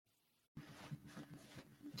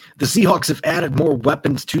The Seahawks have added more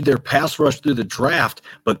weapons to their pass rush through the draft,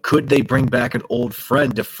 but could they bring back an old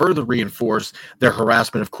friend to further reinforce their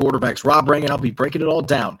harassment of quarterbacks? Rob Rang and I'll be breaking it all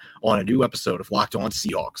down on a new episode of Locked On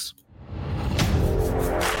Seahawks.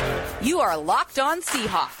 You are Locked On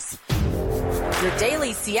Seahawks, your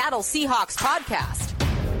daily Seattle Seahawks podcast.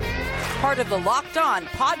 Part of the Locked On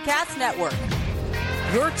Podcast Network,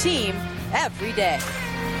 your team every day.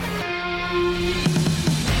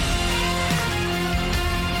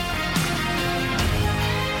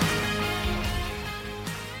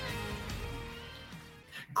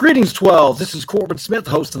 Greetings, 12. This is Corbin Smith,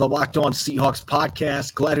 host of the Locked On Seahawks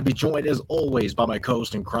podcast. Glad to be joined, as always, by my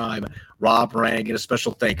co-host in crime, Rob Rang. And a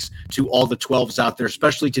special thanks to all the 12s out there,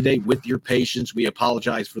 especially today with your patience. We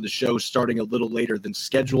apologize for the show starting a little later than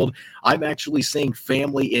scheduled. I'm actually seeing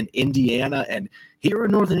family in Indiana, and here in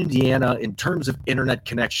Northern Indiana, in terms of internet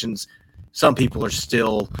connections, some people are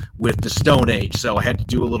still with the Stone Age, so I had to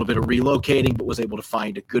do a little bit of relocating, but was able to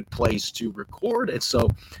find a good place to record, and so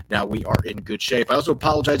now we are in good shape. I also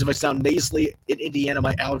apologize if I sound nasally. In Indiana,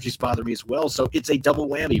 my allergies bother me as well, so it's a double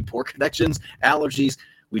whammy. Poor connections, allergies.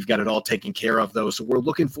 We've got it all taken care of, though, so we're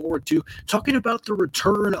looking forward to talking about the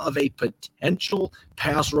return of a potential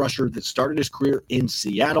pass rusher that started his career in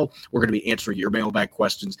Seattle. We're going to be answering your mailbag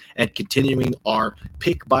questions and continuing our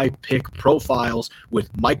pick-by-pick profiles with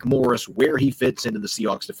Mike Morris, where he fits into the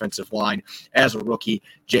Seahawks defensive line as a rookie.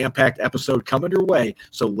 Jam-packed episode coming your way,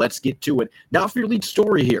 so let's get to it. Now for your lead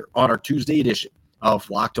story here on our Tuesday edition of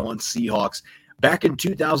Locked On Seahawks. Back in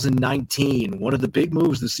 2019, one of the big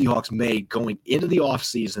moves the Seahawks made going into the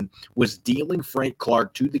offseason was dealing Frank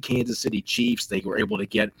Clark to the Kansas City Chiefs. They were able to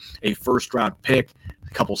get a first-round pick, a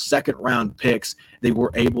couple second-round picks. They were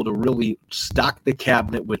able to really stock the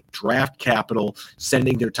cabinet with draft capital,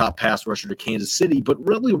 sending their top pass rusher to Kansas City. But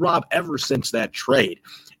really, Rob, ever since that trade,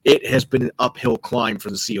 it has been an uphill climb for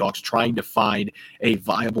the Seahawks, trying to find a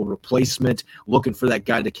viable replacement, looking for that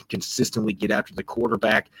guy that can consistently get after the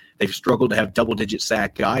quarterback. They've struggled to have double-digit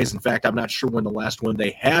sack guys. In fact, I'm not sure when the last one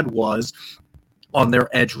they had was on their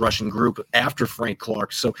edge rushing group after Frank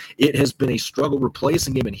Clark. So it has been a struggle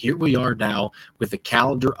replacing him, and here we are now with the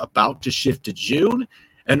calendar about to shift to June.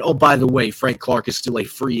 And, oh, by the way, Frank Clark is still a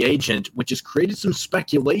free agent, which has created some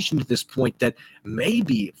speculation at this point that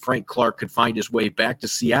maybe Frank Clark could find his way back to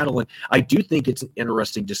Seattle. And I do think it's an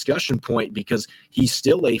interesting discussion point because he's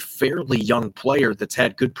still a fairly young player that's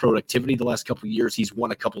had good productivity the last couple of years. He's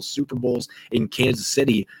won a couple Super Bowls in Kansas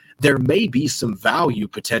City. There may be some value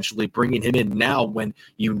potentially bringing him in now when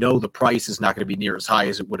you know the price is not going to be near as high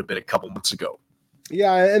as it would have been a couple months ago.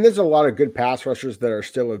 Yeah, and there's a lot of good pass rushers that are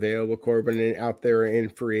still available, Corbin, out there in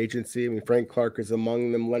free agency. I mean, Frank Clark is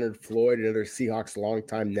among them. Leonard Floyd, another Seahawks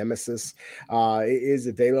longtime nemesis, is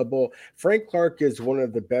available. Frank Clark is one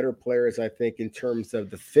of the better players, I think, in terms of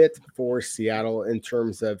the fit for Seattle, in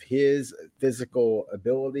terms of his physical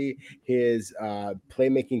ability, his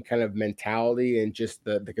playmaking kind of mentality, and just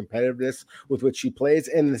the competitiveness with which he plays,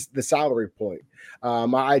 and the salary point.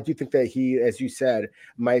 I do think that he, as you said,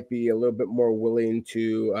 might be a little bit more willing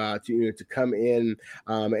to come in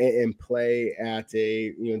and play at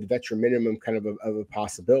a the veteran minimum kind of a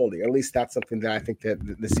possibility. At least that's something that I think that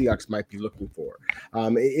the Seahawks might be looking for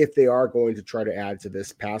if they are going to try to add to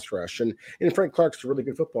this pass rush. And Frank Clark's a really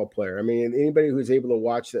good football player. I mean, anybody who's able to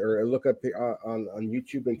watch or look up on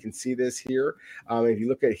YouTube and can see this here. If you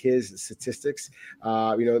look at his statistics,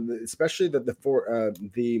 especially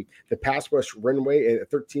the pass rush run rate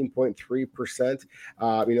at 13.3%,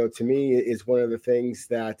 to me is one of the things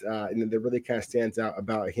that that really kind of stands out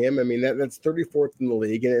about him. I mean, that's 34th in the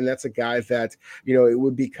league, and that's a guy that it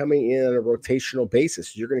would be coming in on a rotational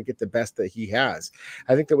basis. You're going to get the best that he has.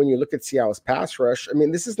 I think that when you look at Seattle's pass rush, I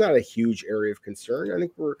mean, this is not a huge area of concern. I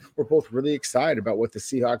think we're both really excited about what the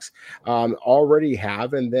Seahawks already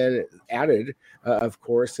have, and then added, of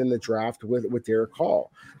course, in the draft with Derek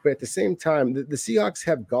Hall. But at the same time, the Seahawks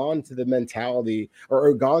have gone to the mentality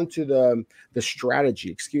or gone to the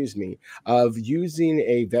strategy, of using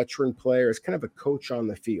a veteran player as kind of a coach on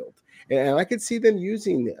the field. And I could see them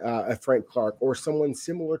using a Frank Clark or someone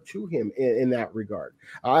similar to him in that regard.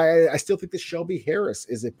 I still think that Shelby Harris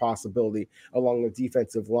is a possibility along the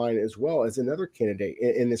defensive line as well as another candidate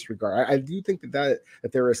in this regard. I do think that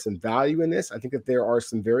there is some value in this. I think that there are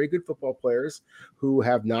some very good football players who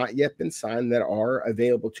have not yet been signed that are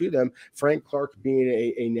available to them. Frank Clark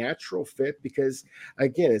being a natural fit because,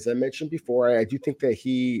 again, as I mentioned before, I do think that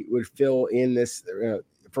he would fill in this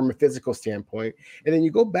from a physical standpoint. And then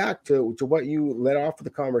you go back to what you led off with the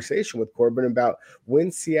conversation with Corbin about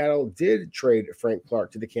when Seattle did trade Frank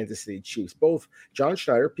Clark to the Kansas City Chiefs. Both John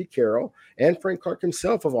Schneider, Pete Carroll, and Frank Clark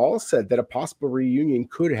himself have all said that a possible reunion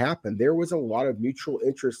could happen. There was a lot of mutual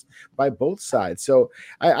interest by both sides. So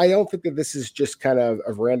I don't think that this is just kind of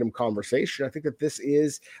a random conversation. I think that this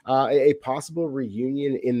is a possible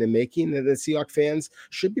reunion in the making that the Seahawks fans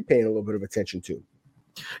should be paying a little bit of attention to.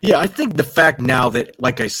 Yeah, I think the fact now that,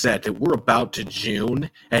 like I said, that we're about to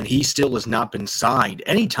June and he still has not been signed,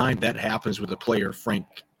 anytime that happens with a player Frank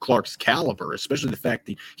Clark's caliber, especially the fact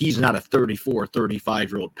that he's not a 34,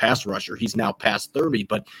 35-year-old pass rusher. He's now past 30,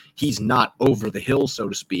 but he's not over the hill, so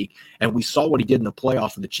to speak. And we saw what he did in the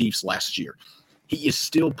playoffs for the Chiefs last year. He is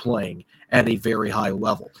still playing at a very high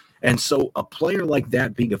level. And so a player like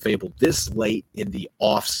that being available this late in the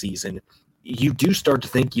offseason, you do start to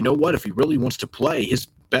think, you know what, if he really wants to play, his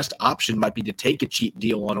best option might be to take a cheap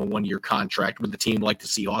deal on a one-year contract with a team like the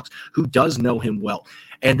Seahawks, who does know him well.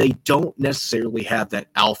 And they don't necessarily have that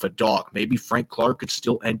alpha dog. Maybe Frank Clark could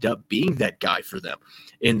still end up being that guy for them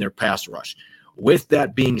in their pass rush. With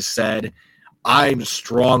that being said, I'm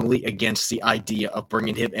strongly against the idea of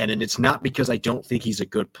bringing him in. And it's not because I don't think he's a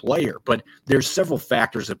good player, but there's several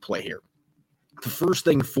factors at play here. The first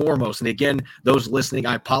thing foremost, and again, those listening,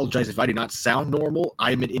 I apologize if I do not sound normal.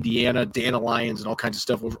 I'm in Indiana, dandelions, and all kinds of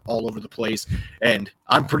stuff all over the place, and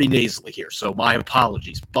I'm pretty nasally here, so my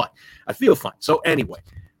apologies, but I feel fine. So anyway,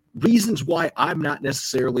 reasons why I'm not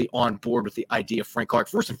necessarily on board with the idea of Frank Clark.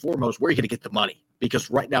 First and foremost, where are you going to get the money?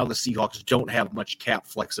 Because right now the Seahawks don't have much cap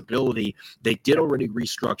flexibility. They did already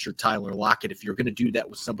restructure Tyler Lockett. If you're going to do that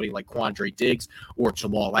with somebody like Quandre Diggs or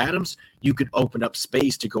Jamal Adams, you could open up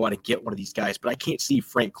space to go out and get one of these guys. But I can't see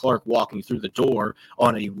Frank Clark walking through the door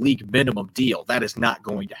on a league minimum deal. That is not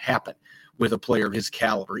going to happen with a player of his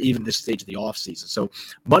caliber, even this stage of the offseason. So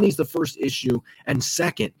money's the first issue. And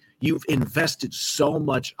second, you've invested so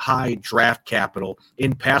much high draft capital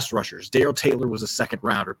in pass rushers. Darrell Taylor was a second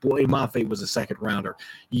rounder. Boye Mafe was a second rounder.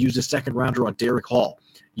 You used a second rounder on Derek Hall.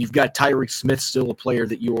 You've got Tyreek Smith, still a player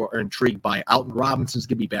that you are intrigued by. Alton Robinson's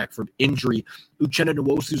going to be back from injury. Uchenna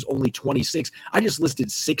Nwosu's only 26. I just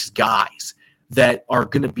listed 6 guys that are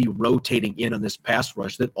going to be rotating in on this pass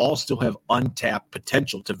rush that all still have untapped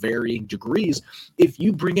potential to varying degrees. If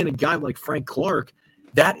you bring in a guy like Frank Clark,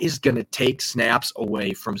 that is going to take snaps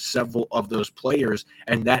away from several of those players,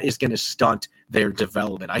 and that is going to stunt their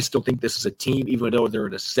development. I still think this is a team, even though they're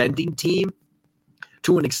an ascending team,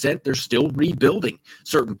 to an extent, they're still rebuilding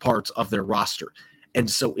certain parts of their roster. And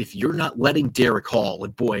so if you're not letting Derek Hall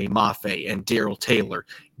and Boye Mafe and Darrell Taylor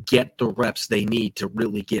get the reps they need to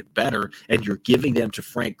really get better, and you're giving them to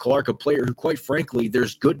Frank Clark, a player who, quite frankly,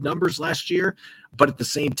 there's good numbers last year, but at the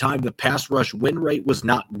same time, the pass rush win rate was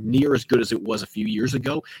not near as good as it was a few years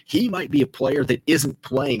ago. He might be a player that isn't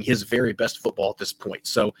playing his very best football at this point.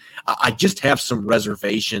 So I just have some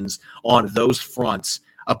reservations on those fronts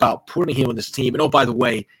about putting him on this team. And, oh, by the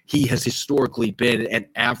way, he has historically been an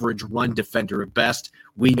average run defender at best.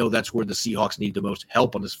 We know that's where the Seahawks need the most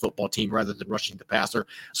help on this football team rather than rushing the passer.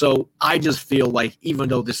 So I just feel like, even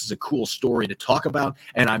though this is a cool story to talk about,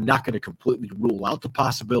 and I'm not going to completely rule out the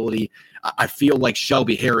possibility, I feel like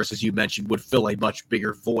Shelby Harris, as you mentioned, would fill a much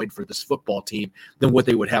bigger void for this football team than what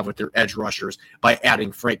they would have with their edge rushers by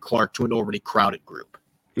adding Frank Clark to an already crowded group.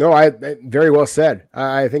 No, I very well said.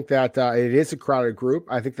 I think that it is a crowded group.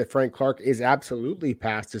 I think that Frank Clark is absolutely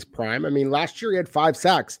past his prime. I mean, last year he had 5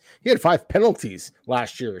 sacks. He had 5 penalties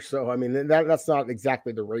last year. So, I mean, that's not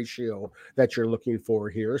exactly the ratio that you're looking for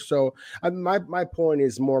here. So, my point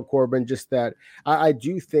is more, Corbin, just that I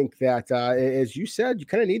do think that, as you said, you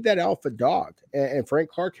kind of need that alpha dog. And Frank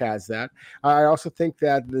Clark has that. I also think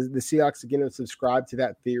that the Seahawks, again, have subscribed to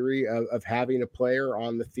that theory of having a player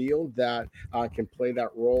on the field that can play that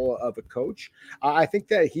role of a coach. I think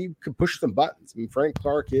that he could push some buttons. I mean, Frank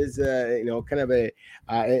Clark is, kind of an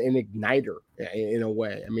igniter in a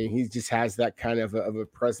way. I mean, he just has that kind of a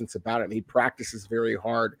presence about him. He practices very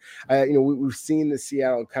hard. We've seen the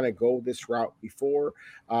Seattle kind of go this route before.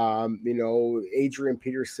 Adrian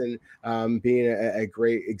Peterson being a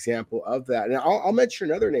great example of that. And I'll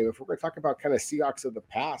mention another name. If we're going to talk about kind of Seahawks of the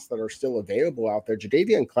past that are still available out there,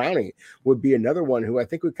 Jadeveon Clowney would be another one who I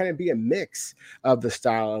think would kind of be a mix of the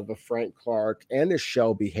style of a Frank Clark and a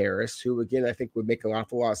Shelby Harris, who, again, I think would make an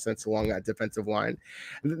awful lot of sense along that defensive line.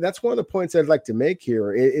 That's one of the points I'd like to make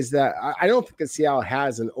here is that I don't think that Seattle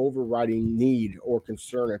has an overriding need or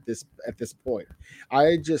concern at this point.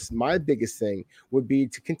 My biggest thing would be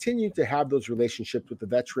to continue to have those relationships with the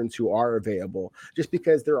veterans who are available, just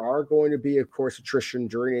because there are going to be, of course, attrition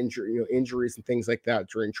during injuries and things like that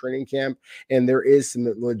during training camp, and there is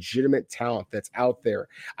some legitimate talent that's out there.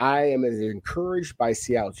 I am as encouraged by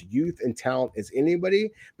Seattle's youth and talent as anybody,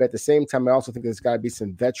 but at the same time, I also think there's got to be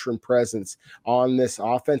some veteran presence on this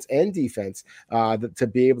offense and defense to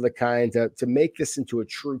be able to make this into a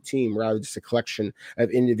true team rather than just a collection of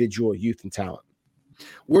individual youth and talent.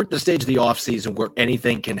 We're at the stage of the offseason where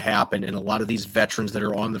anything can happen, and a lot of these veterans that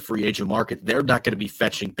are on the free agent market, they're not going to be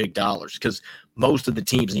fetching big dollars because most of the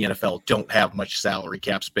teams in the NFL don't have much salary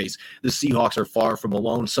cap space. The Seahawks are far from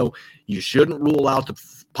alone, so you shouldn't rule out the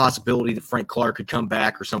possibility that Frank Clark could come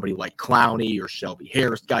back, or somebody like Clowney or Shelby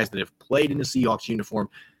Harris, guys that have played in the Seahawks uniform.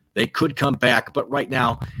 They could come back, but right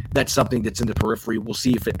now that's something that's in the periphery. We'll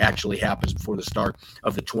see if it actually happens before the start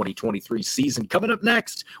of the 2023 season. Coming up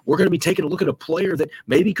next, we're going to be taking a look at a player that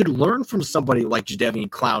maybe could learn from somebody like Jadeveon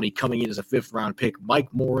Clowney coming in as a fifth-round pick.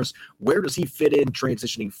 Mike Morris, where does he fit in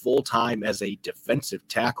transitioning full-time as a defensive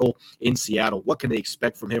tackle in Seattle? What can they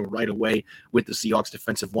expect from him right away with the Seahawks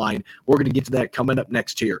defensive line? We're going to get to that coming up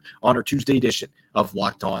next here on our Tuesday edition of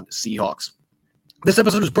Locked On Seahawks. This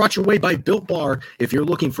episode is brought your way by Built Bar. If you're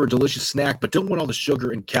looking for a delicious snack but don't want all the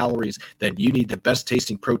sugar and calories, then you need the best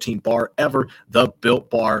tasting protein bar ever, the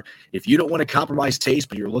Built Bar. If you don't want to compromise taste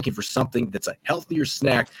but you're looking for something that's a healthier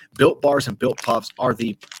snack, Built Bars and Built Puffs are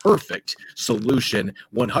the perfect solution.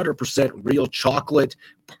 100% real chocolate,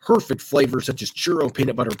 perfect flavors such as churro,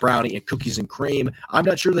 peanut butter brownie, and cookies and cream. I'm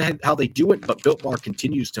not sure how they do it, but Built Bar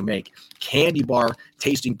continues to make candy bar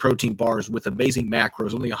tasting protein bars with amazing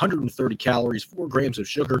macros, only 130 calories, 4 grams of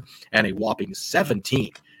sugar, and a whopping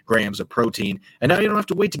 17 grams of protein. And now you don't have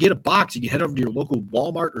to wait to get a box. You can head over to your local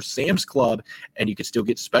Walmart or Sam's Club, and you can still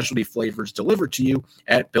get specialty flavors delivered to you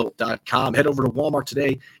at Built.com. Head over to Walmart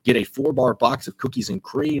today. Get a 4-bar box of cookies and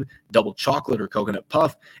cream, double chocolate or coconut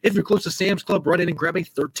puff. If you're close to Sam's Club, run in and grab a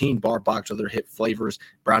 13-bar box of their hit flavors,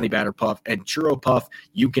 brownie batter puff and churro puff.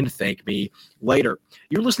 You can thank me later.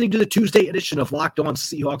 You're listening to the Tuesday edition of Locked On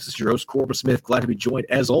Seahawks. This is your host, Corbin Smith. Glad to be joined,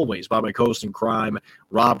 as always, by my co-host in crime,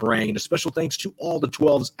 Rob Rang. And a special thanks to all the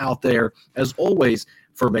 12s out there, as always,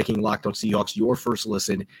 for making Locked On Seahawks your first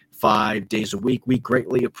listen 5 days a week. We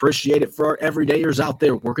greatly appreciate it. For our everydayers out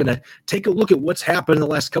there, we're going to take a look at what's happened in the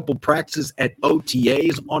last couple practices at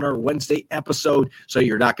OTAs on our Wednesday episode, so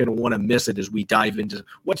you're not going to want to miss it as we dive into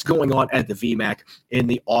what's going on at the VMAC in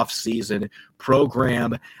the offseason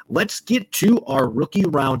program. Let's get to our rookie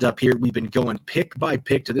roundup here. We've been going pick by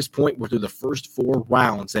pick to this point. We're through the first 4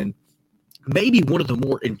 rounds, and maybe one of the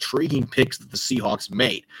more intriguing picks that the Seahawks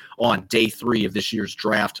made on day 3 of this year's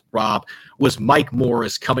draft, Rob, was Mike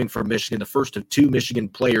Morris coming from Michigan, the first of 2 Michigan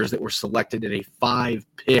players that were selected in a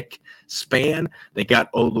 5-pick span. They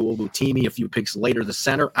got Olu Olutimi a few picks later, the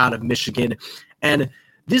center out of Michigan. And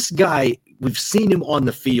this guy, we've seen him on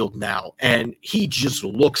the field now, and he just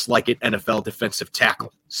looks like an NFL defensive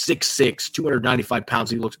tackle. 6'6", 295 pounds.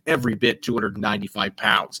 He looks every bit 295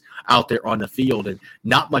 pounds out there on the field, and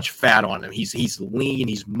not much fat on him. He's lean,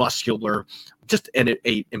 he's muscular, just an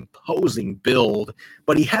imposing build,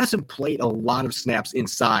 but he hasn't played a lot of snaps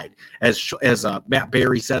inside. As Matt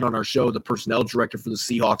Berry said on our show, the personnel director for the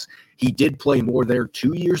Seahawks, he did play more there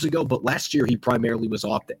 2 years ago, but last year he primarily was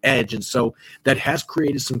off the edge, and so that has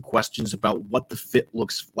created some questions about what the fit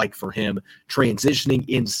looks like for him transitioning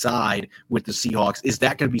inside with the Seahawks. Is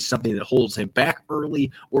that going to be something that holds him back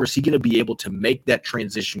early, or is he going to be able to make that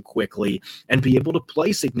transition quickly and be able to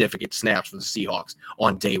play significant snaps for the Seahawks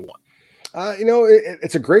on day 1?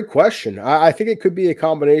 It's a great question. I think it could be a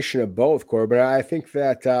combination of both, Corbin. I think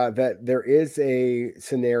that there is a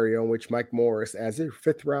scenario in which Mike Morris, as a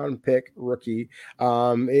 5th-round pick rookie,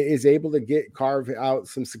 is able to carve out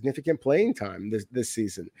some significant playing time this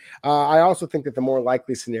season. I also think that the more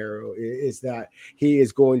likely scenario is that he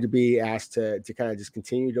is going to be asked to kind of just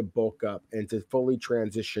continue to bulk up and to fully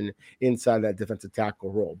transition inside that defensive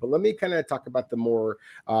tackle role. But let me kind of talk about the more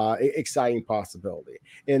exciting possibility,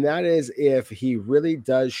 and that is if he really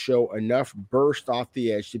does show enough burst off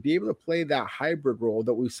the edge to be able to play that hybrid role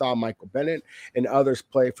that we saw Michael Bennett and others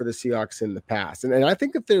play for the Seahawks in the past. And I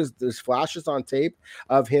think that there's flashes on tape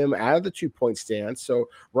of him out of the 2-point stance, so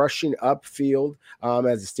rushing upfield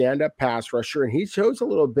as a stand-up pass rusher, and he shows a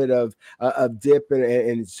little bit of dip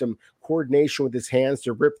and some coordination with his hands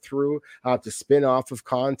to rip through, to spin off of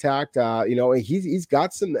contact. He's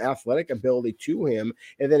got some athletic ability to him.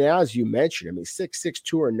 And then, as you mentioned, 6'6",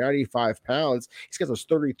 295 pounds. He's got those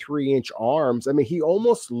 33-inch arms. He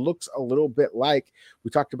almost looks a little bit like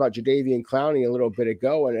we talked about Jadeveon Clowney a little bit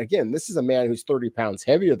ago. And again, this is a man who's 30 pounds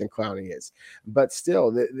heavier than Clowney is, but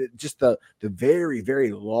still, just the very,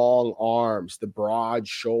 very long arms, the broad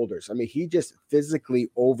shoulders. He just physically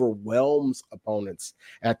overwhelms opponents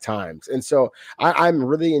at times. And so I'm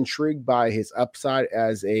really intrigued by his upside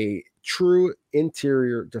as a true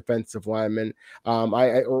interior defensive lineman.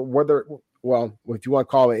 Well, if you want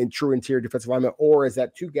to call it a true interior defensive lineman, or is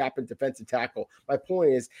that two-gap and defensive tackle? My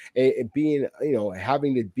point is being,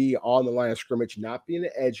 having to be on the line of scrimmage, not being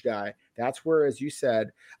an edge guy. That's where, as you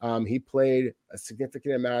said, he played a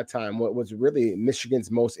significant amount of time. What was really Michigan's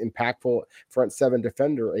most impactful front seven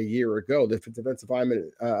defender a year ago, the defensive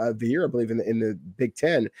lineman of the year, I believe, in the Big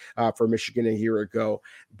Ten for Michigan a year ago.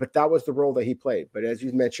 But that was the role that he played. But as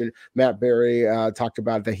you mentioned, Matt Berry talked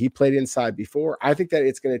about that he played inside before. I think that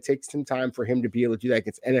it's going to take some time for him to be able to do that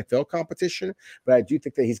against NFL competition. But I do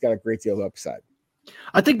think that he's got a great deal of upside.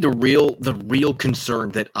 I think the real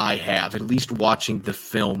concern that I have, at least watching the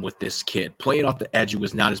film with this kid, playing off the edge, it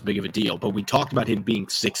was not as big of a deal, but we talked about him being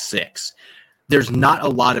 6'6". There's not a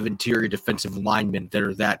lot of interior defensive linemen that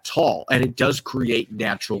are that tall, and it does create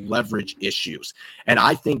natural leverage issues. And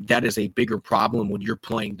I think that is a bigger problem when you're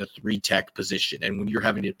playing the 3-tech position and when you're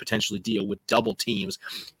having to potentially deal with double teams.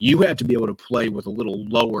 You have to be able to play with a little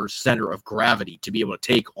lower center of gravity to be able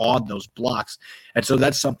to take on those blocks. And so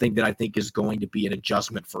that's something that I think is going to be an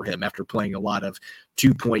adjustment for him after playing a lot of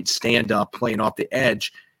 2-point stand-up, playing off the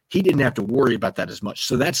edge. He didn't have to worry about that as much.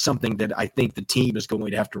 So that's something that I think the team is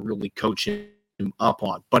going to have to really coach him up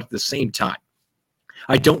on. But at the same time,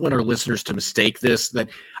 I don't want our listeners to mistake this, that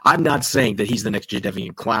I'm not saying that he's the next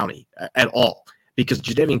Jadeveon Clowney at all, because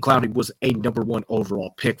Jadeveon Clowney was a number 1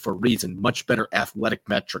 overall pick for a reason. Much better athletic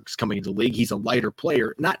metrics coming into the league. He's a lighter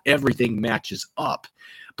player. Not everything matches up,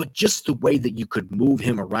 but just the way that you could move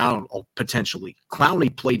him around potentially.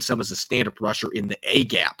 Clowney played some as a stand-up rusher in the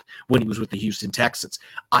A-gap when he was with the Houston Texans.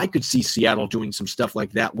 I could see Seattle doing some stuff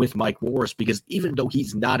like that with Mike Morris, because even though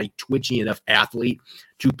he's not a twitchy enough athlete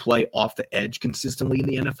to play off the edge consistently in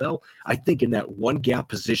the NFL, I think in that one-gap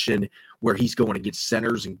position where he's going against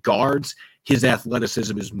centers and guards, his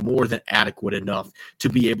athleticism is more than adequate enough to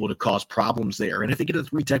be able to cause problems there. And I think in the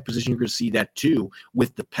 3-tech position, you're going to see that too,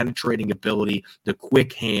 with the penetrating ability, the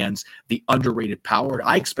quick hands, the underrated power.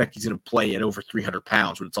 I expect he's going to play at over 300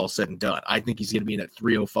 pounds when it's all said and done. I think he's going to be in that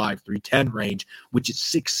 305, 310 range, which is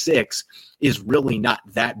 6'6", is really not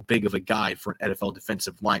that big of a guy for an NFL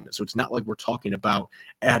defensive lineman. So it's not like we're talking about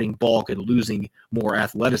adding bulk and losing more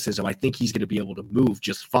athleticism. I think he's going to be able to move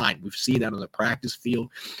just fine. We've seen that on the practice field.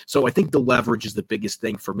 So I think the leverage is the biggest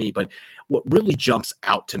thing for me. But what really jumps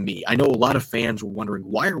out to me, I know a lot of fans were wondering,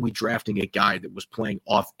 why are we drafting a guy that was playing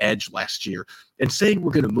off edge last year and saying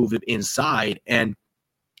we're going to move him inside? And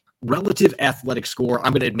relative athletic score,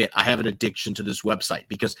 I'm going to admit I have an addiction to this website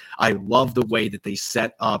because I love the way that they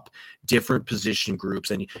set up different position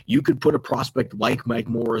groups. And you could put a prospect like Mike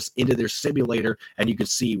Morris into their simulator and you could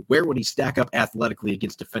see where would he stack up athletically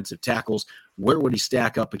against defensive tackles, where would he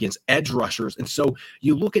stack up against edge rushers. And so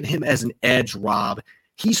you look at him as an edge, Rob.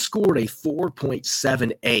 He scored a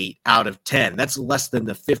 4.78 out of 10. That's less than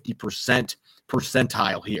the 50%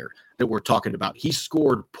 percentile here that we're talking about. He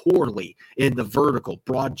scored poorly in the vertical,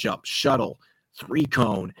 broad jump, shuttle,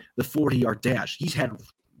 3-cone, the 40-yard dash. He's had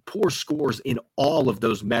poor scores in all of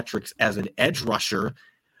those metrics as an edge rusher.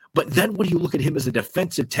 But then when you look at him as a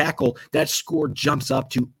defensive tackle, that score jumps up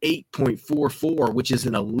to 8.44, which is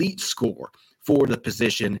an elite score for the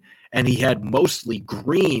position. And he had mostly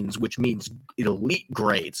greens, which means elite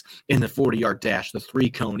grades in the 40-yard dash, the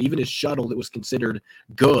 3-cone, even his shuttle that was considered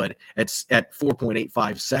good at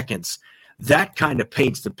 4.85 seconds. That kind of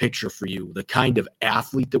paints the picture for you, the kind of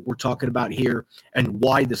athlete that we're talking about here, and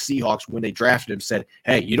why the Seahawks, when they drafted him, said,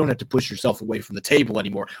 hey, you don't have to push yourself away from the table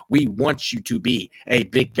anymore. We want you to be a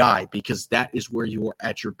big guy, because that is where you're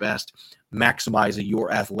at your best, maximizing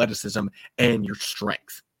your athleticism and your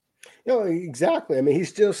strength. Exactly. I mean,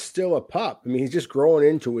 he's still a pup. I mean, he's just growing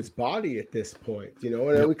into his body at this point,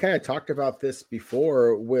 and we kind of talked about this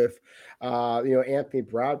before with, Anthony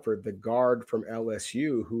Bradford, the guard from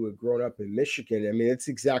LSU who had grown up in Michigan. I mean, it's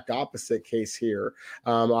the exact opposite case here.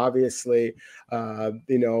 Obviously,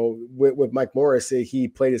 with Mike Morris, he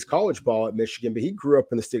played his college ball at Michigan, but he grew up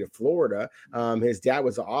in the state of Florida. His dad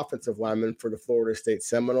was an offensive lineman for the Florida State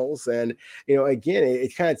Seminoles. And, again,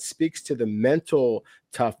 it kind of speaks to the mental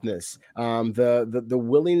toughness, the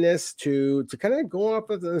willingness to kind of go off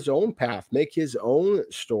of his own path, make his own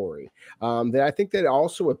story. That I think that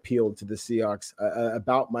also appealed to the Seahawks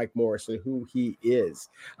about Mike Morris and who he is,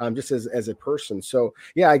 just as a person. So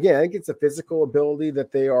yeah, again, I think it's the physical ability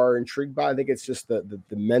that they are intrigued by. I think it's just the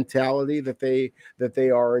mentality that they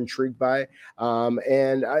are intrigued by.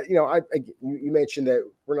 And you mentioned that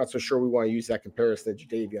we're not so sure we want to use that comparison to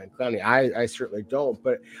Jadeveon Clowney. I certainly don't,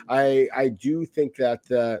 but I do think that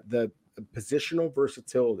the positional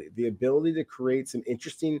versatility, the ability to create some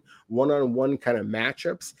interesting one-on-one kind of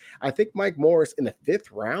matchups, I think Mike Morris in the 5th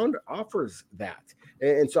round offers that.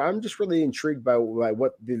 And so I'm just really intrigued by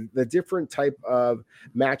what the different type of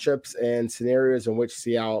matchups and scenarios in which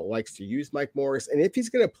Seattle likes to use Mike Morris. And if he's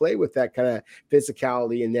going to play with that kind of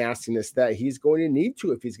physicality and nastiness that he's going to need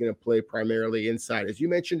to, if he's going to play primarily inside. As you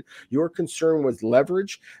mentioned, your concern was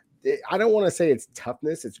leverage. I don't want to say it's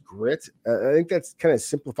toughness, it's grit. I think that's kind of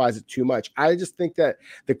simplifies it too much. I just think that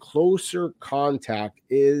the closer contact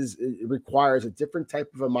requires a different type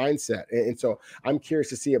of a mindset. And so I'm curious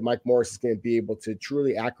to see if Mike Morris is going to be able to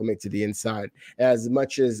truly acclimate to the inside as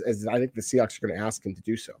much as I think the Seahawks are going to ask him to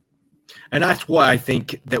do so. And that's why I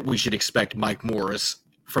think that we should expect Mike Morris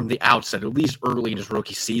from the outset, at least early in his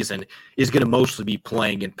rookie season, is going to mostly be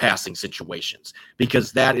playing in passing situations,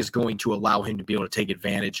 because that is going to allow him to be able to take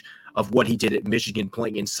advantage of what he did at Michigan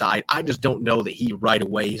playing inside. I just don't know that he right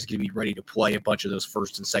away is going to be ready to play a bunch of those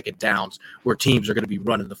 1st and 2nd downs where teams are going to be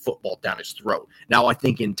running the football down his throat. Now, I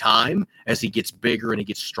think in time, as he gets bigger and he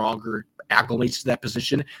gets stronger, acclimates to that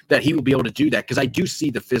position, that he will be able to do that, because I do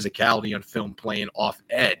see the physicality on film playing off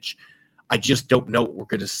edge. I just don't know what we're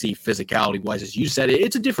going to see physicality-wise. As you said,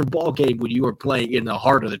 it's a different ball game when you are playing in the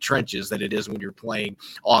heart of the trenches than it is when you're playing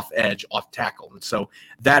off edge, off tackle. And so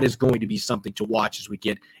that is going to be something to watch as we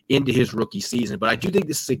get into his rookie season. But I do think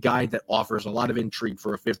this is a guy that offers a lot of intrigue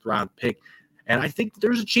for a 5th-round pick. And I think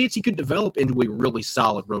there's a chance he could develop into a really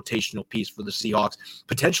solid rotational piece for the Seahawks,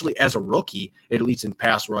 potentially as a rookie, at least in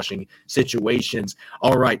pass rushing situations.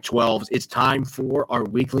 All right, 12s, it's time for our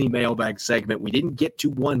weekly mailbag segment. We didn't get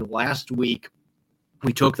to one last week.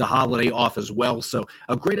 We took the holiday off as well, so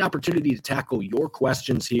a great opportunity to tackle your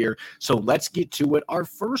questions here. So let's get to it. Our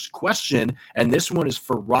first question, and this one is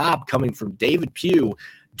for Rob, coming from David Pugh.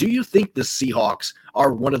 Do you think the Seahawks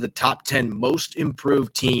are one of the top 10 most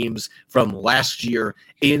improved teams from last year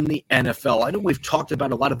in the NFL? I know we've talked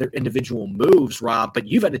about a lot of their individual moves, Rob, but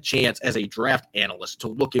you've had a chance as a draft analyst to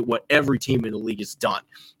look at what every team in the league has done.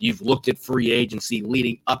 You've looked at free agency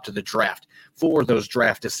leading up to the draft for those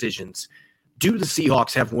draft decisions. Do the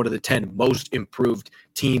Seahawks have one of the 10 most improved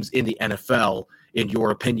teams in the NFL, in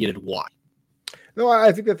your opinion, and why? No,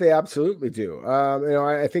 I think that they absolutely do.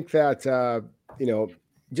 I think that,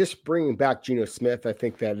 just bringing back Geno Smith, I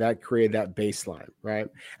think that created that baseline, right?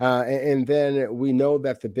 And then we know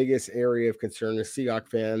that the biggest area of concern is Seahawks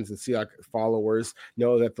fans and Seahawks followers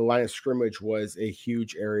know that the line of scrimmage was a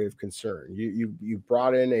huge area of concern. You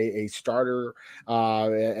brought in a starter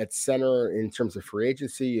at center in terms of free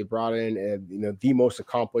agency. You brought in the most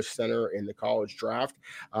accomplished center in the college draft.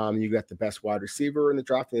 You got the best wide receiver in the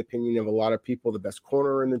draft, in the opinion of a lot of people, the best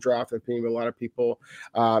corner in the draft, in the opinion of a lot of people.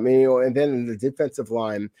 And then in the defensive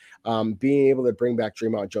line, being able to bring back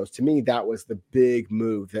Draymond Jones, to me, that was the big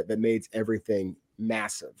move that made everything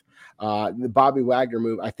massive. The Bobby Wagner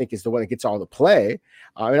move, I think, is the one that gets all the play.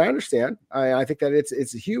 And I understand. I think that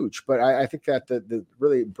it's huge, but I think that the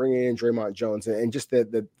really bringing in Draymond Jones and just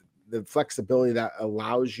the flexibility that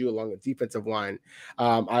allows you along the defensive line,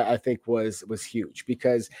 I think was huge,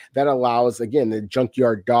 because that allows, again, the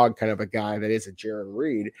junkyard dog kind of a guy that is a Jaron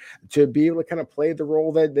Reed to be able to kind of play the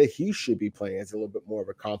role that he should be playing as a little bit more of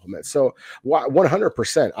a compliment. So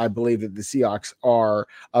 100%, I believe that the Seahawks are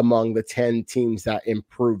among the 10 teams that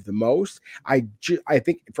improve the most. I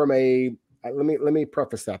think from a, let me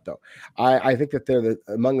preface that though. I think that they're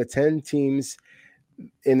among the 10 teams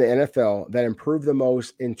in the NFL that improve the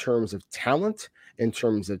most in terms of talent, in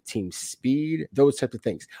terms of team speed, those types of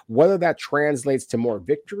things. Whether that translates to more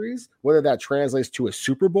victories, whether that translates to a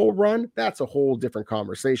Super Bowl run, that's a whole different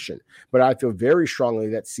conversation. But I feel very strongly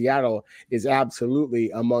that Seattle is absolutely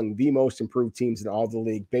among the most improved teams in all the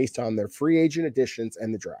league based on their free agent additions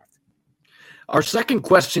and the draft. Our second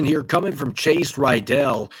question here, coming from Chase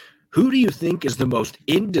Rydell. Who do you think is the most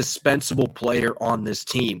indispensable player on this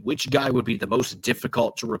team? Which guy would be the most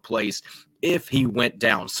difficult to replace if he went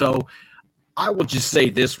down? So I will just say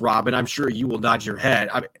this, Rob, and I'm sure you will nod your head.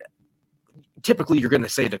 Typically, you're going to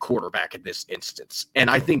say the quarterback in this instance. And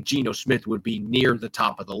I think Geno Smith would be near the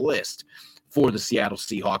top of the list for the Seattle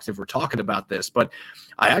Seahawks if we're talking about this. But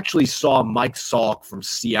I actually saw Mike Salk from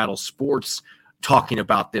Seattle Sports talking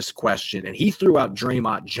about this question, and he threw out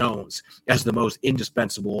Draymond Jones as the most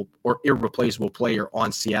indispensable or irreplaceable player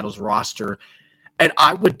on Seattle's roster. And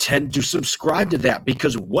I would tend to subscribe to that,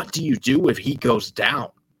 because what do you do if he goes down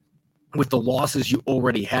with the losses you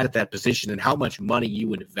already had at that position and how much money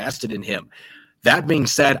you invested in him? That being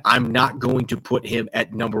said, I'm not going to put him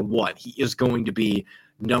at number one. He is going to be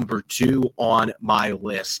number two on my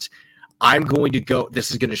list. I'm going to go,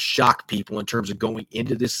 this is going to shock people in terms of going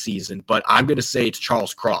into this season, but I'm going to say it's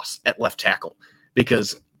Charles Cross at left tackle,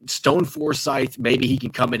 because Stone Forsythe, maybe he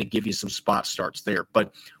can come in and give you some spot starts there,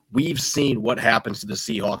 but we've seen what happens to the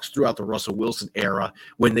Seahawks throughout the Russell Wilson era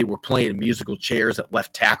when they were playing musical chairs at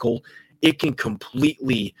left tackle. It can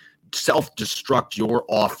completely self-destruct your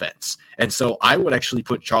offense. And so I would actually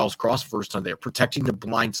put Charles Cross first on there. Protecting the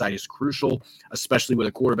blind side is crucial, especially with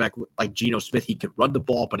a quarterback like Geno Smith. He can run the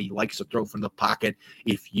ball, but he likes to throw from the pocket.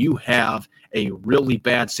 If you have a really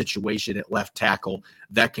bad situation at left tackle,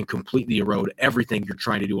 that can completely erode everything you're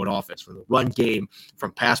trying to do on offense, from the run game,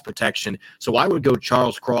 from pass protection. So I would go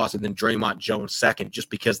Charles Cross and then Draymond Jones second, just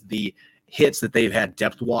because the hits that they've had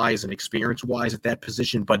depth-wise and experience-wise at that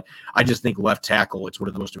position. But I just think left tackle, it's one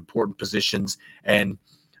of the most important positions. And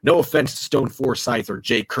no offense to Stone Forsythe or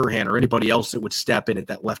Jay Curhan or anybody else that would step in at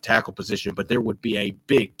that left tackle position, but there would be a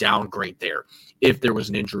big downgrade there if there was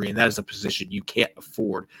an injury, and that is a position you can't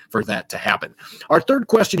afford for that to happen. Our third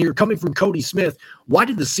question here, coming from Cody Smith: why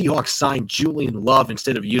did the Seahawks sign Julian Love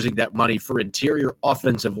instead of using that money for interior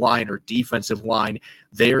offensive line or defensive line?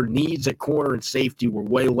 Their needs at corner and safety were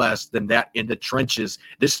way less than that in the trenches.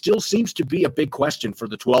 This still seems to be a big question for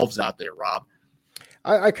the 12s out there, Rob.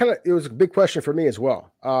 It was a big question for me as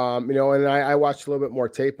well. And I watched a little bit more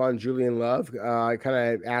tape on Julian Love. I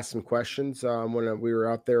kind of asked some questions when we were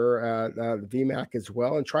out there at the VMAC as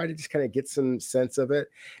well, and tried to just kind of get some sense of it.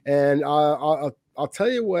 And I'll tell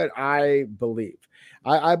you what I believe.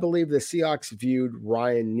 I believe the Seahawks viewed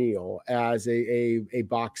Ryan Neal as a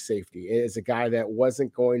box safety, as a guy that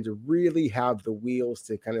wasn't going to really have the wheels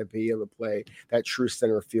to kind of be able to play that true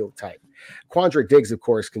center field type. Quandre Diggs, of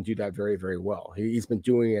course, can do that very, very well. He's been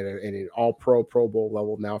doing it at an all-pro, Pro Bowl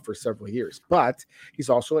level now for several years. But he's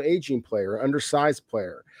also an aging player, an undersized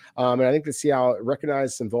player. And I think the Seattle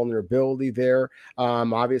recognized some vulnerability there.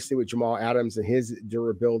 Obviously, with Jamal Adams and his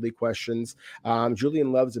durability questions,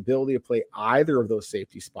 Julian Love's ability to play either of those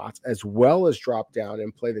safety spots, as well as drop down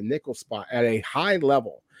and play the nickel spot at a high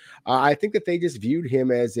level. I think that they just viewed him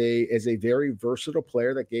as a very versatile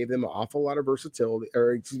player that gave them an awful lot of versatility,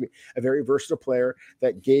 a very versatile player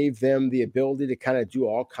that gave them the ability to kind of do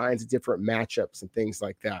all kinds of different matchups and things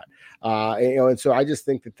like that. And so I just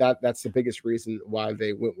think that's the biggest reason why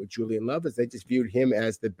they went with Julian Love, is they just viewed him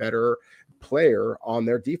as the better player on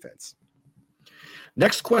their defense.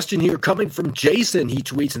 Next question here, coming from Jason. He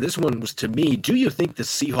tweets, and this one was to me: do you think the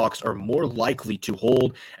Seahawks are more likely to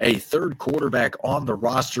hold a third quarterback on the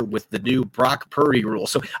roster with the new Brock Purdy rule?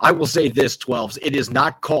 So I will say this, 12s, it is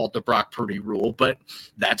not called the Brock Purdy rule, but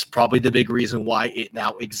that's probably the big reason why it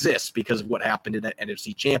now exists, because of what happened in that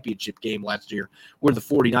NFC Championship game last year, where the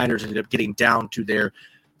 49ers ended up getting down to their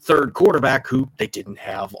third quarterback, who they didn't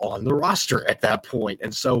have on the roster at that point.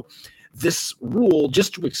 And so this rule,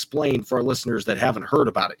 just to explain for our listeners that haven't heard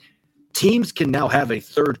about it, teams can now have a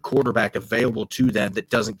third quarterback available to them that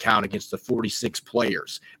doesn't count against the 46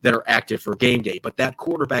 players that are active for game day. But that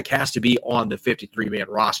quarterback has to be on the 53-man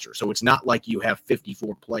roster. So it's not like you have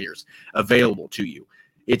 54 players available to you.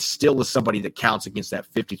 It still is somebody that counts against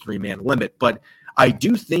that 53-man limit. But I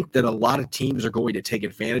do think that a lot of teams are going to take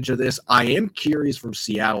advantage of this. I am curious from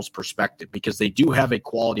Seattle's perspective, because they do have a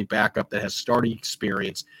quality backup that has starting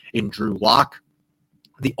experience in Drew Lock.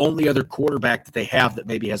 The only other quarterback that they have that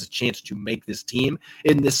maybe has a chance to make this team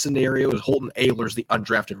in this scenario is Holton Ahlers, the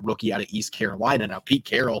undrafted rookie out of East Carolina. Now, Pete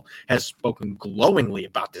Carroll has spoken glowingly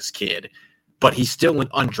about this kid, but he's still an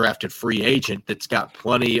undrafted free agent that's got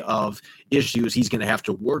plenty of issues he's going to have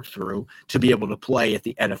to work through to be able to play at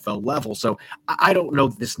the NFL level. So I don't know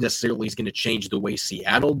that this necessarily is going to change the way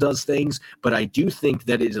Seattle does things, but I do think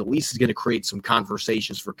that it at least is going to create some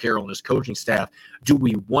conversations for Carroll and his coaching staff. Do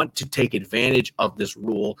we want to take advantage of this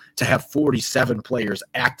rule to have 47 players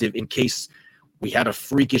active in case we had a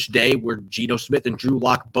freakish day where Geno Smith and Drew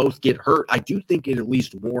Lock both get hurt? I do think it at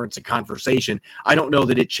least warrants a conversation. I don't know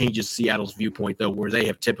that it changes Seattle's viewpoint, though, where they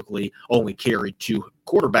have typically only carried two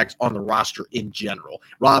quarterbacks on the roster in general.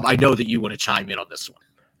 Rob, I know that you want to chime in on this one.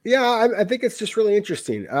 Yeah, I think it's just really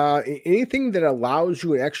interesting. Anything that allows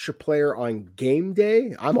you an extra player on game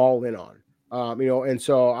day, I'm all in on. And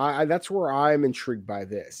so that's where I'm intrigued by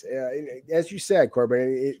this. As you said,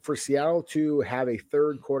 Corbin, for Seattle to have a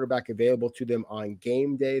third quarterback available to them on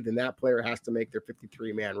game day, then that player has to make their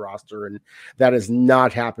 53-man roster, and that has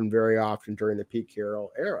not happened very often during the Pete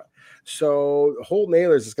Carroll era. So Holton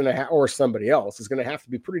Ahlers is going to or somebody else is going to have to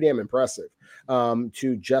be pretty damn impressive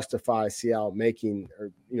to justify Seattle making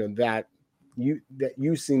that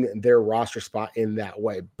using their roster spot in that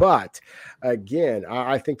way. But again,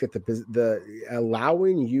 I think that the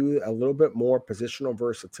allowing you a little bit more positional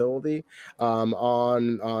versatility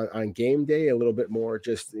on game day, a little bit more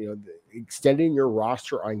just extending your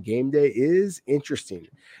roster on game day is interesting.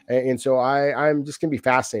 And so I'm just going to be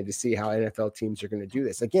fascinated to see how NFL teams are going to do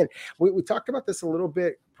this. Again, we talked about this a little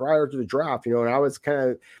bit prior to the draft, and I was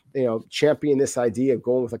kind of, championing this idea of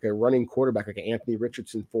going with like a running quarterback, like Anthony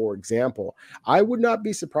Richardson, for example. I would not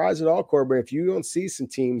be surprised at all, Corbin, if you don't see some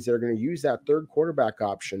teams that are going to use that third quarterback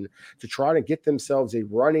option to try to get themselves a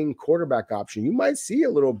running quarterback option. You might see a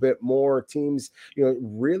little bit more teams,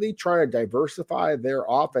 really trying to diversify their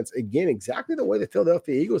offense. Again, exactly the way the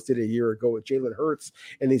Philadelphia Eagles did a year ago with Jalen Hurts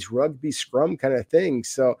and these rugby scrum kind of things.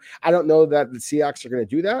 So I don't know that the Seahawks are going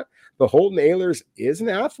to do that, but Holton Ahlers is an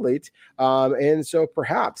athlete. And so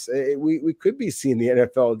perhaps we could be seeing the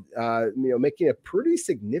NFL, making a pretty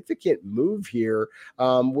significant move here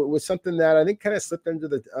with something that I think kind of slipped under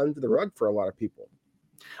the rug for a lot of people.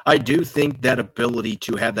 I do think that ability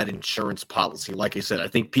to have that insurance policy, like I said, I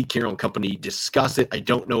think Pete Carroll and company discuss it. I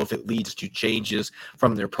don't know if it leads to changes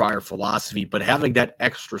from their prior philosophy, but having that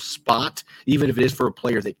extra spot, even if it is for a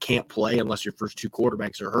player that can't play unless your first two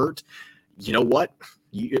quarterbacks are hurt, you know what?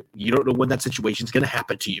 You don't know when that situation is going to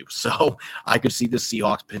happen to you. So I could see the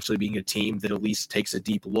Seahawks potentially being a team that at least takes a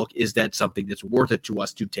deep look. Is that something that's worth it to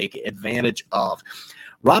us to take advantage of?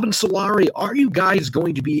 Robin Solari, are you guys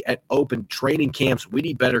going to be at open training camps? We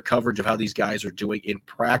need better coverage of how these guys are doing in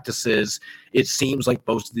practices. It seems like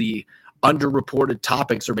most of the underreported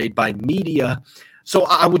topics are made by media. So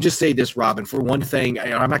I would just say this, Robin, for one thing,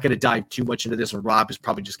 I'm not going to dive too much into this, and Rob is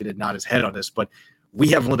probably just going to nod his head on this, but we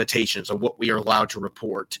have limitations on what we are allowed to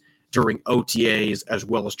report during OTAs as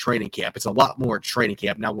well as training camp. It's a lot more at training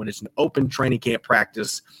camp. Now, when it's an open training camp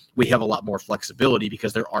practice, we have a lot more flexibility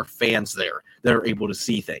because there are fans there that are able to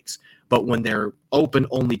see things. But when they're open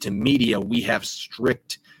only to media, we have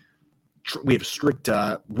strict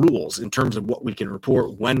rules in terms of what we can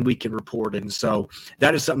report, when we can report. And so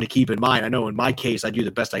that is something to keep in mind. I know in my case, I do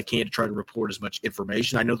the best I can to try to report as much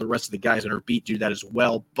information. I know the rest of the guys on our beat do that as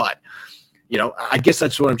well, but I guess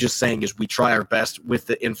that's what I'm just saying is we try our best with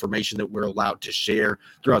the information that we're allowed to share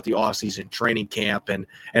throughout the offseason training camp. And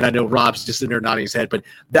I know Rob's just in there nodding his head, but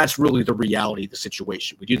that's really the reality of the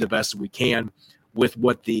situation. We do the best that we can with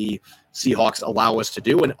what the Seahawks allow us to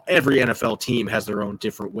do. And every NFL team has their own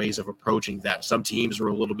different ways of approaching that. Some teams are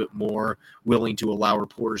a little bit more willing to allow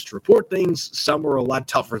reporters to report things. Some are a lot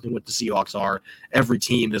tougher than what the Seahawks are. Every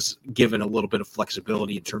team is given a little bit of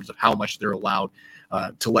flexibility in terms of how much they're allowed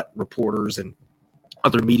to let reporters and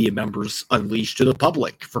other media members unleash to the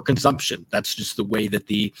public for consumption. That's just the way that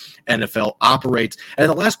the NFL operates. And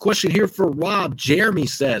the last question here for Rob, Jeremy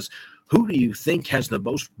says, who do you think has the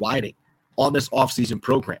most riding on this offseason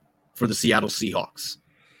program for the Seattle Seahawks?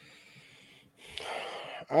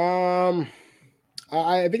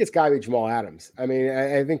 I think it's got to be Jamal Adams. I mean,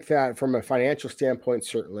 I think that from a financial standpoint,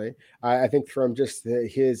 certainly. I think from just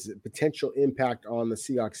his potential impact on the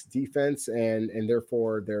Seahawks defense and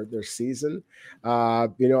therefore their season, I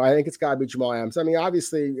think it's got to be Jamal Adams. I mean,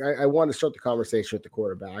 obviously, I want to start the conversation with the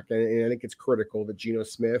quarterback, and I think it's critical that Geno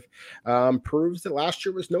Smith proves that last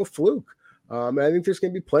year was no fluke. And I think there's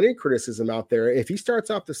going to be plenty of criticism out there. If he starts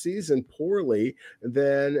off the season poorly,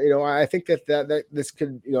 then, I think that this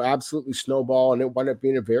could, absolutely snowball and it wind up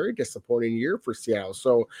being a very disappointing year for Seattle.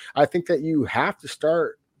 So I think that you have to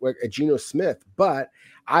start with a Geno Smith, but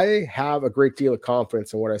I have a great deal of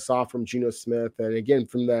confidence in what I saw from Geno Smith. And again,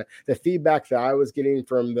 from the feedback that I was getting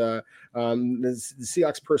from the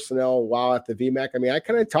Seahawks personnel while at the VMAC, I mean, I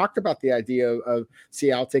kind of talked about the idea of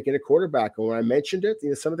Seattle taking a quarterback. And when I mentioned it,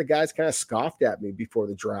 some of the guys kind of scoffed at me before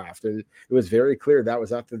the draft. And it was very clear that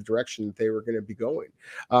was not the direction that they were going to be going.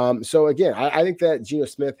 So again, I think that Geno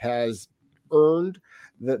Smith has earned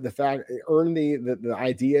the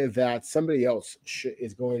idea that somebody else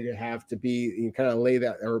is going to have to be kind of lay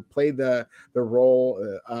that or play the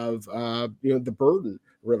role of the burden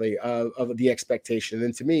really of the expectation.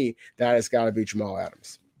 And to me, that has got to be Jamal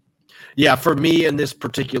Adams. Yeah, for me in this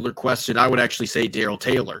particular question, I would actually say Darrell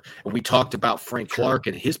Taylor. And we talked about Frank Clark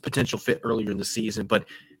and his potential fit earlier in the season, but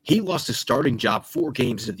He lost his starting job 4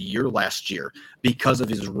 games of the year last year because of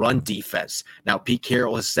his run defense. Now, Pete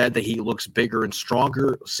Carroll has said that he looks bigger and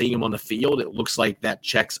stronger. Seeing him on the field, it looks like that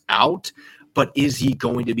checks out. But is he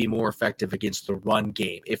going to be more effective against the run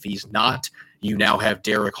game? If he's not, you now have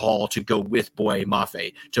Derek Hall to go with Boye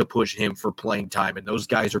Mafe to push him for playing time. And those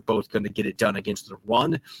guys are both going to get it done against the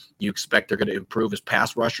run. You expect they're going to improve as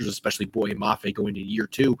pass rushers, especially Boye Mafe going to year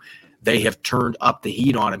 2. They have turned up the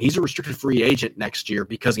heat on him. He's a restricted free agent next year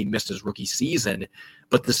because he missed his rookie season.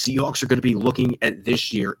 But the Seahawks are going to be looking at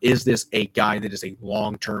this year. Is this a guy that is a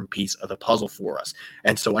long-term piece of the puzzle for us?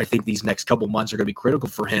 And so I think these next couple months are going to be critical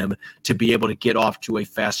for him to be able to get off to a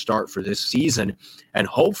fast start for this season. And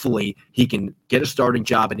hopefully he can get a starting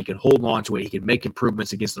job and he can hold on to it. He can make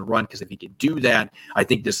improvements against the run, because if he can do that, I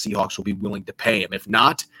think the Seahawks will be willing to pay him. If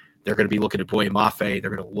not, they're going to be looking at Boye Mafe.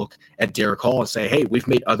 They're going to look at Derek Hall and say, hey, we've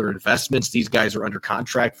made other investments. These guys are under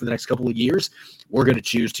contract for the next couple of years. We're going to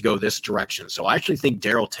choose to go this direction. So I actually think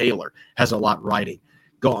Darrell Taylor has a lot riding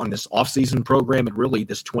on this offseason program and really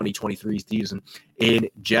this 2023 season in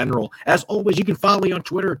general. As always, you can follow me on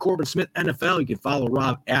Twitter at Corbin Smith NFL. You can follow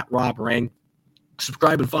Rob at Rob Rang.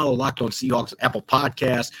 Subscribe and follow Locked On Seahawks, Apple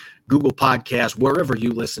Podcasts, Google Podcasts, wherever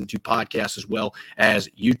you listen to podcasts, as well as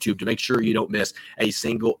YouTube, to make sure you don't miss a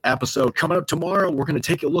single episode. Coming up tomorrow, we're going to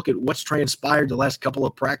take a look at what's transpired the last couple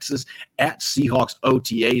of practices at Seahawks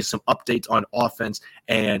OTAs, some updates on offense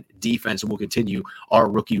and defense, and we'll continue our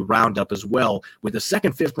rookie roundup as well with the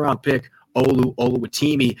second, 5th round pick, Olu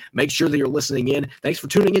Oluwatimi. Make sure that you're listening in. Thanks for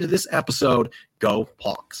tuning into this episode. Go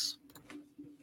Hawks.